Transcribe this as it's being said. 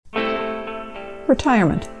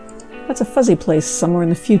Retirement. That's a fuzzy place somewhere in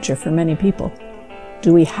the future for many people.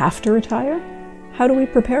 Do we have to retire? How do we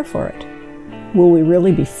prepare for it? Will we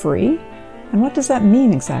really be free? And what does that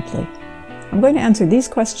mean exactly? I'm going to answer these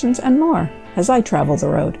questions and more as I travel the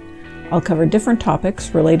road. I'll cover different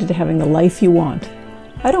topics related to having the life you want.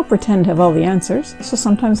 I don't pretend to have all the answers, so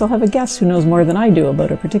sometimes I'll have a guest who knows more than I do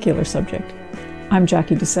about a particular subject. I'm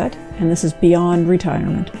Jackie Doucette, and this is Beyond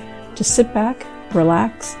Retirement. Just sit back,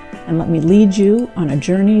 relax, and let me lead you on a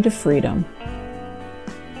journey to freedom.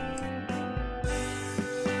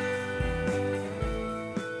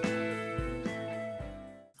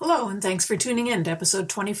 Hello, and thanks for tuning in to episode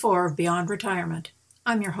 24 of Beyond Retirement.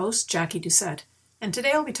 I'm your host, Jackie Doucette, and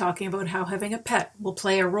today I'll be talking about how having a pet will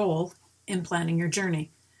play a role in planning your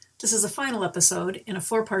journey. This is the final episode in a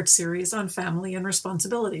 4-part series on family and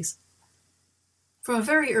responsibilities. From a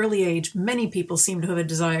very early age, many people seem to have a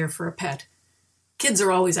desire for a pet. Kids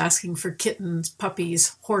are always asking for kittens,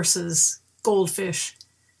 puppies, horses, goldfish,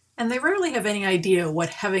 and they rarely have any idea what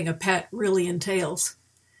having a pet really entails.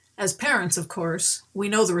 As parents, of course, we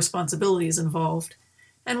know the responsibilities involved,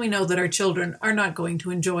 and we know that our children are not going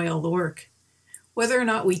to enjoy all the work. Whether or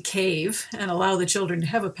not we cave and allow the children to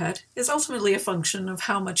have a pet is ultimately a function of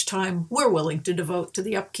how much time we're willing to devote to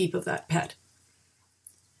the upkeep of that pet.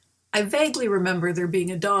 I vaguely remember there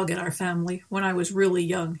being a dog in our family when I was really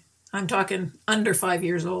young. I'm talking under 5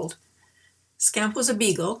 years old. Scamp was a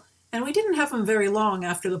beagle, and we didn't have him very long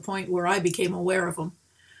after the point where I became aware of him.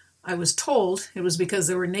 I was told it was because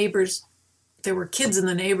there were kids in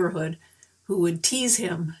the neighborhood who would tease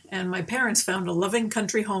him, and my parents found a loving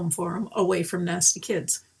country home for him away from nasty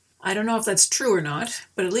kids. I don't know if that's true or not,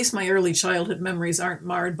 but at least my early childhood memories aren't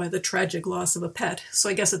marred by the tragic loss of a pet, so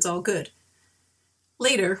I guess it's all good.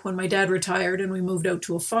 Later, when my dad retired and we moved out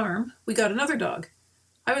to a farm, we got another dog.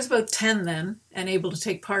 I was about 10 then, and able to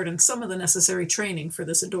take part in some of the necessary training for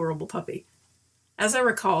this adorable puppy. As I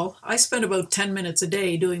recall, I spent about 10 minutes a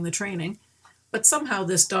day doing the training, but somehow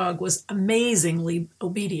this dog was amazingly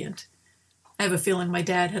obedient. I have a feeling my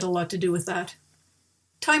dad had a lot to do with that.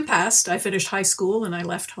 Time passed, I finished high school and I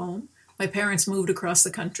left home. My parents moved across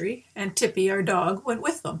the country, and Tippy, our dog, went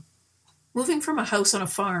with them. Moving from a house on a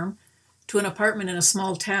farm to an apartment in a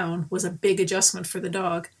small town was a big adjustment for the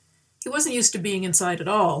dog. He wasn't used to being inside at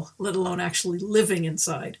all, let alone actually living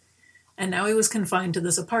inside. And now he was confined to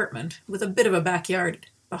this apartment, with a bit of a backyard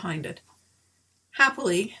behind it.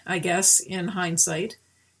 Happily, I guess, in hindsight,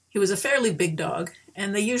 he was a fairly big dog,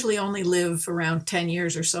 and they usually only live around 10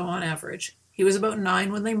 years or so on average. He was about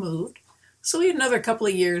 9 when they moved, so he had another couple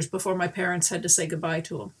of years before my parents had to say goodbye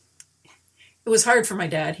to him. It was hard for my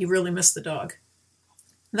dad. He really missed the dog.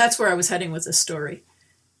 And that's where I was heading with this story.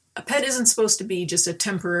 A pet isn't supposed to be just a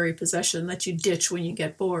temporary possession that you ditch when you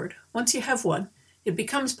get bored. Once you have one, it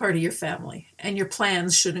becomes part of your family, and your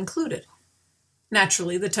plans should include it.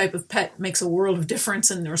 Naturally, the type of pet makes a world of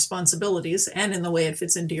difference in the responsibilities and in the way it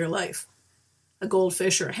fits into your life. A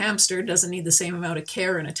goldfish or a hamster doesn't need the same amount of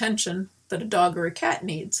care and attention that a dog or a cat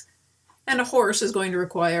needs, and a horse is going to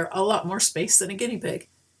require a lot more space than a guinea pig.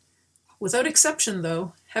 Without exception,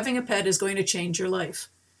 though, having a pet is going to change your life.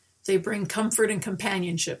 They bring comfort and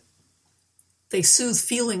companionship. They soothe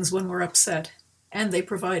feelings when we're upset, and they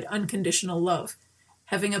provide unconditional love.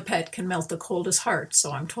 Having a pet can melt the coldest heart,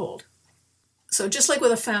 so I'm told. So just like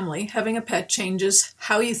with a family, having a pet changes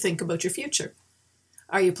how you think about your future.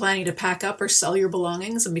 Are you planning to pack up or sell your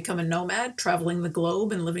belongings and become a nomad, traveling the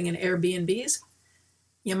globe and living in Airbnbs?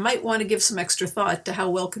 You might want to give some extra thought to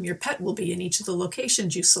how welcome your pet will be in each of the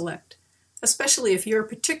locations you select, especially if your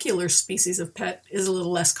particular species of pet is a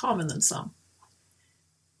little less common than some.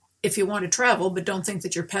 If you want to travel but don't think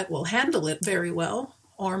that your pet will handle it very well,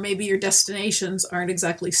 or maybe your destinations aren't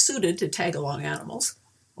exactly suited to tag-along animals,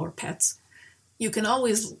 or pets, you can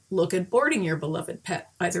always look at boarding your beloved pet,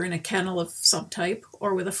 either in a kennel of some type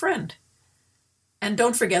or with a friend. And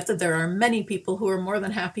don't forget that there are many people who are more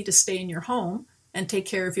than happy to stay in your home and take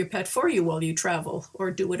care of your pet for you while you travel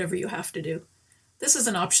or do whatever you have to do. This is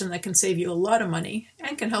an option that can save you a lot of money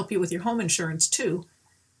and can help you with your home insurance too,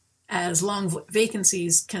 as long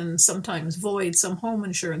vacancies can sometimes void some home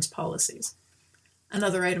insurance policies.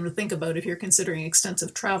 Another item to think about if you're considering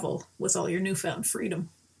extensive travel with all your newfound freedom.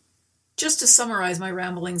 Just to summarize my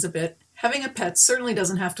ramblings a bit, having a pet certainly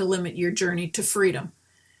doesn't have to limit your journey to freedom.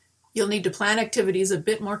 You'll need to plan activities a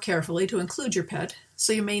bit more carefully to include your pet,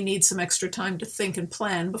 so you may need some extra time to think and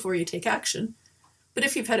plan before you take action. But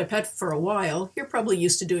if you've had a pet for a while, you're probably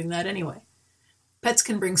used to doing that anyway. Pets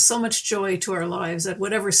can bring so much joy to our lives at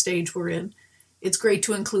whatever stage we're in. It's great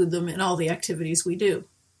to include them in all the activities we do.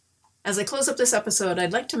 As I close up this episode,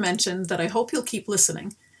 I'd like to mention that I hope you'll keep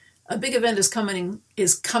listening. A big event is coming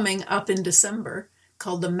up in December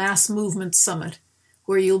called the Mass Movement Summit,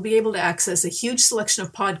 where you'll be able to access a huge selection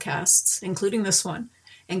of podcasts, including this one,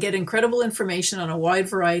 and get incredible information on a wide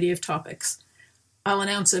variety of topics. I'll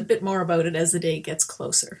announce a bit more about it as the date gets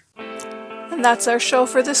closer. And that's our show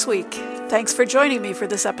for this week. Thanks for joining me for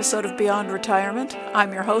this episode of Beyond Retirement.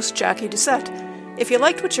 I'm your host, Jackie Doucette. If you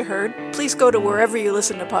liked what you heard, please go to wherever you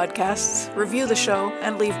listen to podcasts, review the show,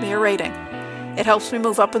 and leave me a rating. It helps me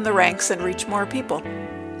move up in the ranks and reach more people.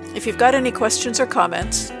 If you've got any questions or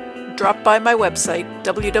comments, drop by my website,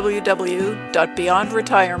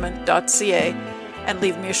 www.beyondretirement.ca, and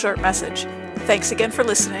leave me a short message. Thanks again for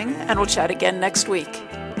listening, and we'll chat again next week.